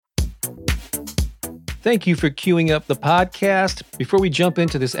Thank you for queuing up the podcast. Before we jump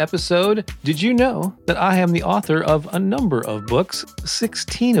into this episode, did you know that I am the author of a number of books,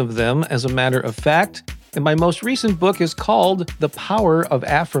 16 of them as a matter of fact, and my most recent book is called The Power of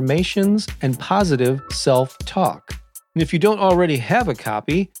Affirmations and Positive Self-Talk. And if you don't already have a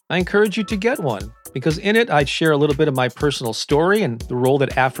copy, I encourage you to get one, because in it I share a little bit of my personal story and the role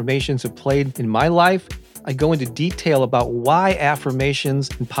that affirmations have played in my life. I go into detail about why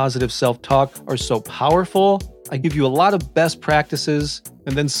affirmations and positive self-talk are so powerful. I give you a lot of best practices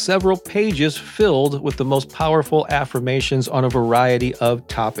and then several pages filled with the most powerful affirmations on a variety of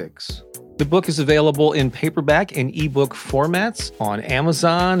topics. The book is available in paperback and ebook formats on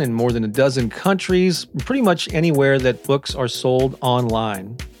Amazon in more than a dozen countries, pretty much anywhere that books are sold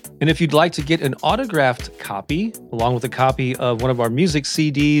online. And if you'd like to get an autographed copy, along with a copy of one of our music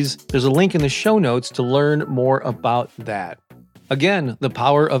CDs, there's a link in the show notes to learn more about that. Again, The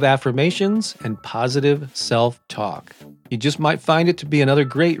Power of Affirmations and Positive Self-Talk. You just might find it to be another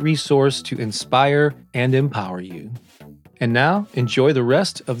great resource to inspire and empower you. And now, enjoy the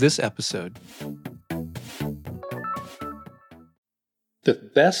rest of this episode. The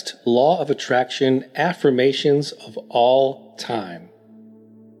best law of attraction affirmations of all time.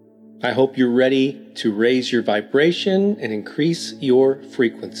 I hope you're ready to raise your vibration and increase your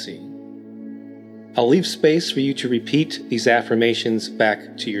frequency. I'll leave space for you to repeat these affirmations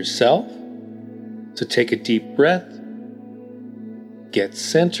back to yourself. So take a deep breath, get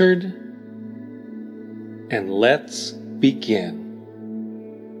centered, and let's begin.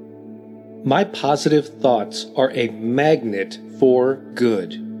 My positive thoughts are a magnet for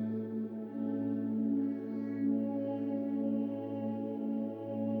good.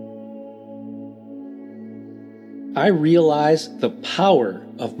 I realize the power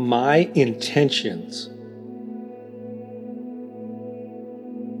of my intentions.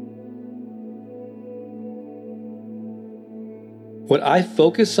 What I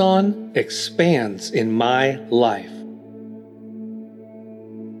focus on expands in my life.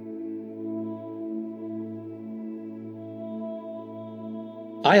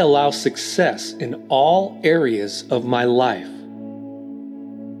 I allow success in all areas of my life.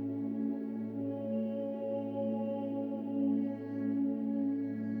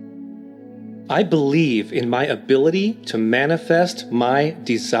 I believe in my ability to manifest my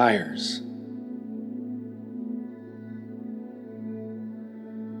desires.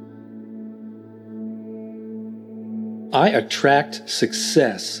 I attract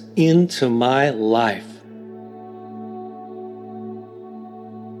success into my life.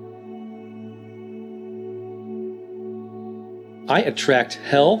 I attract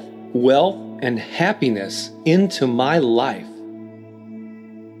health, wealth, and happiness into my life.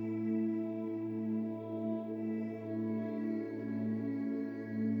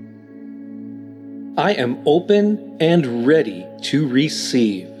 I am open and ready to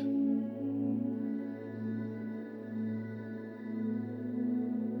receive.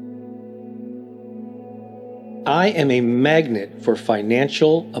 I am a magnet for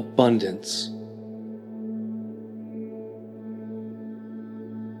financial abundance.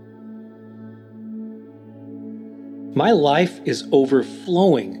 My life is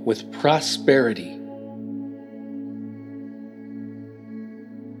overflowing with prosperity.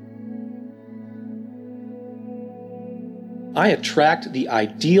 I attract the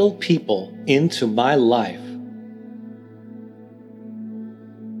ideal people into my life.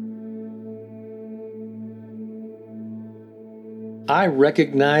 I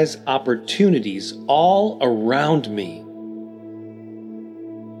recognize opportunities all around me.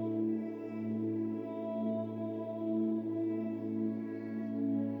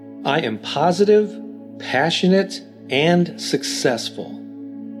 I am positive, passionate, and successful.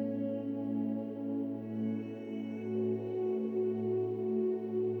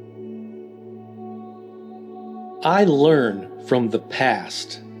 I learn from the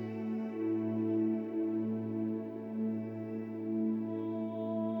past.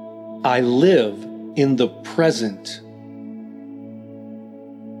 I live in the present.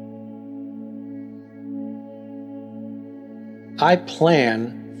 I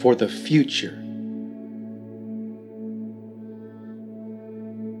plan for the future.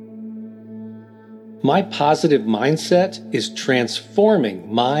 My positive mindset is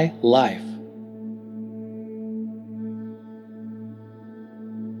transforming my life.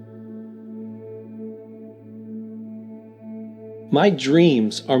 My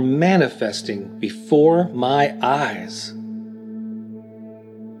dreams are manifesting before my eyes.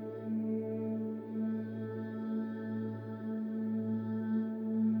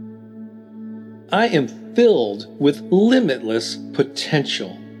 I am filled with limitless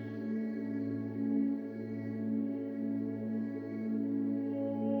potential.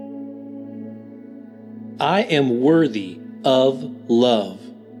 I am worthy of love.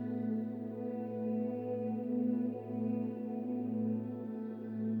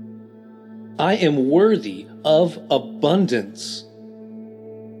 I am worthy of abundance.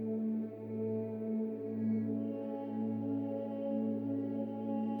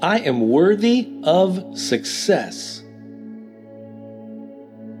 I am worthy of success.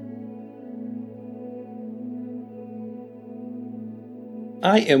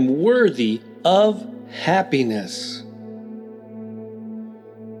 I am worthy of happiness.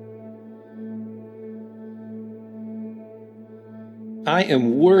 I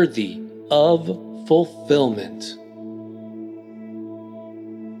am worthy of fulfillment.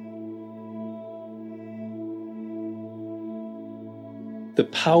 The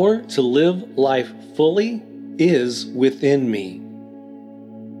power to live life fully is within me.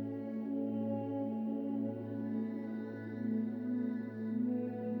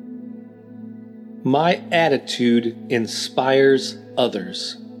 My attitude inspires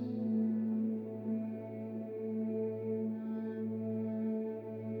others.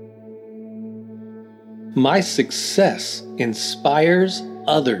 My success inspires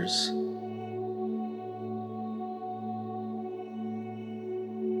others.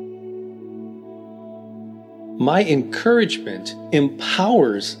 My encouragement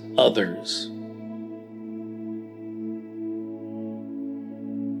empowers others.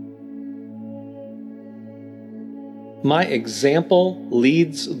 My example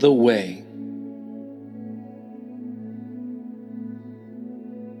leads the way.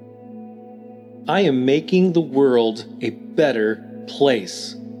 I am making the world a better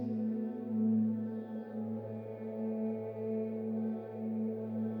place.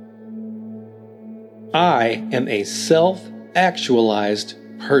 I am a self-actualized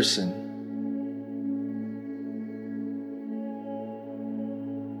person.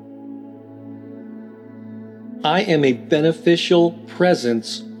 I am a beneficial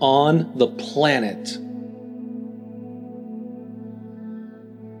presence on the planet.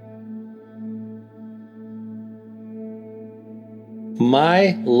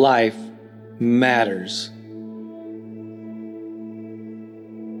 My life matters.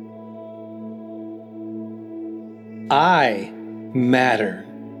 I matter.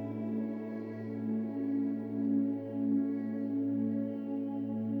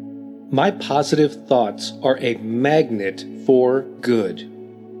 My positive thoughts are a magnet for good.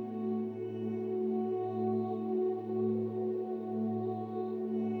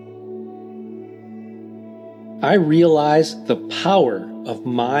 I realize the power of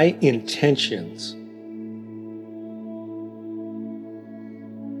my intentions.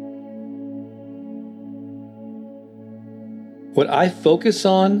 What I focus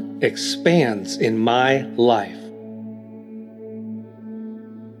on expands in my life.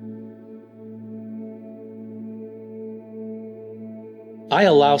 I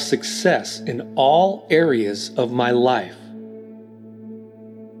allow success in all areas of my life.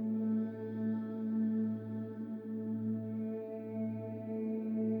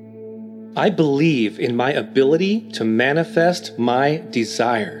 I believe in my ability to manifest my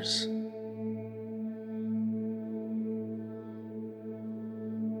desires.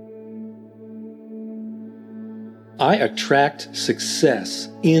 I attract success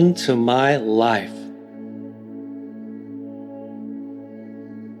into my life.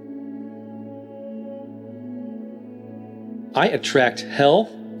 I attract health,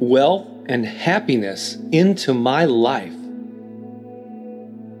 wealth, and happiness into my life.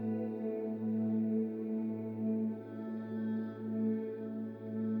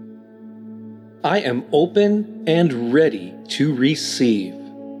 I am open and ready to receive.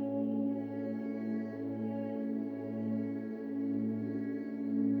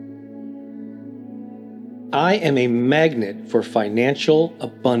 I am a magnet for financial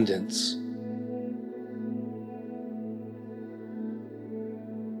abundance.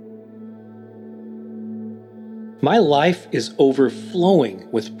 My life is overflowing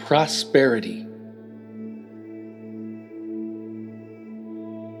with prosperity.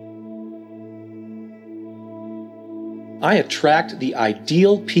 I attract the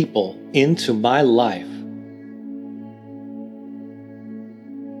ideal people into my life.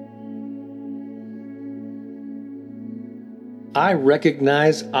 I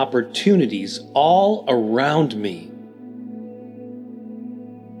recognize opportunities all around me.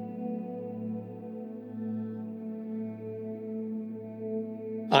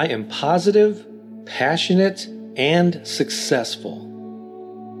 I am positive, passionate, and successful.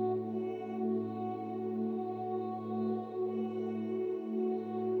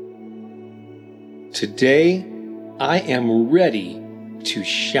 Today, I am ready to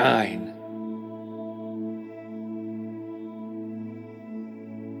shine.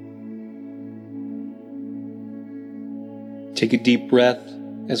 Take a deep breath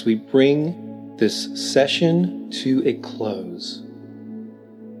as we bring this session to a close.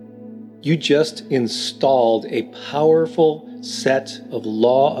 You just installed a powerful set of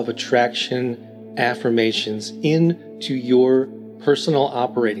law of attraction affirmations into your personal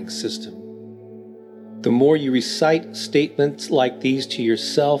operating system. The more you recite statements like these to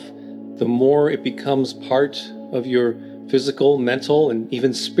yourself, the more it becomes part of your physical, mental, and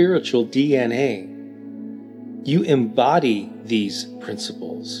even spiritual DNA. You embody these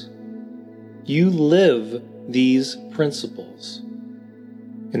principles. You live these principles.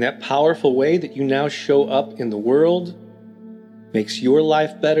 In that powerful way that you now show up in the world makes your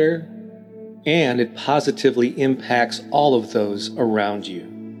life better, and it positively impacts all of those around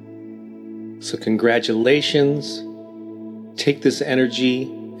you. So congratulations. Take this energy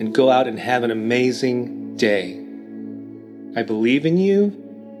and go out and have an amazing day. I believe in you.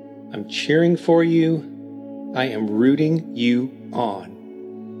 I'm cheering for you. I am rooting you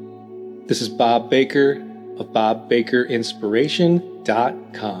on. This is Bob Baker of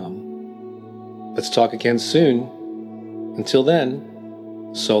BobBakerInspiration.com. Let's talk again soon. Until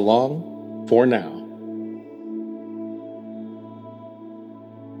then, so long for now.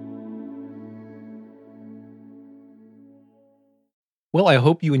 Well, I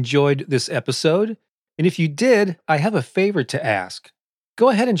hope you enjoyed this episode. And if you did, I have a favor to ask. Go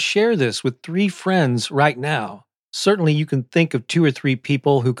ahead and share this with 3 friends right now. Certainly, you can think of 2 or 3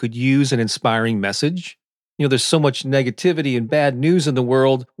 people who could use an inspiring message. There's so much negativity and bad news in the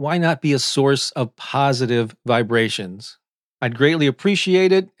world. Why not be a source of positive vibrations? I'd greatly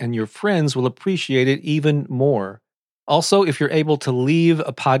appreciate it, and your friends will appreciate it even more. Also, if you're able to leave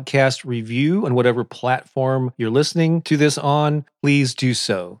a podcast review on whatever platform you're listening to this on, please do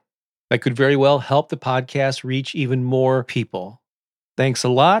so. That could very well help the podcast reach even more people. Thanks a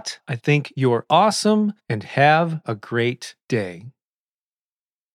lot. I think you're awesome, and have a great day.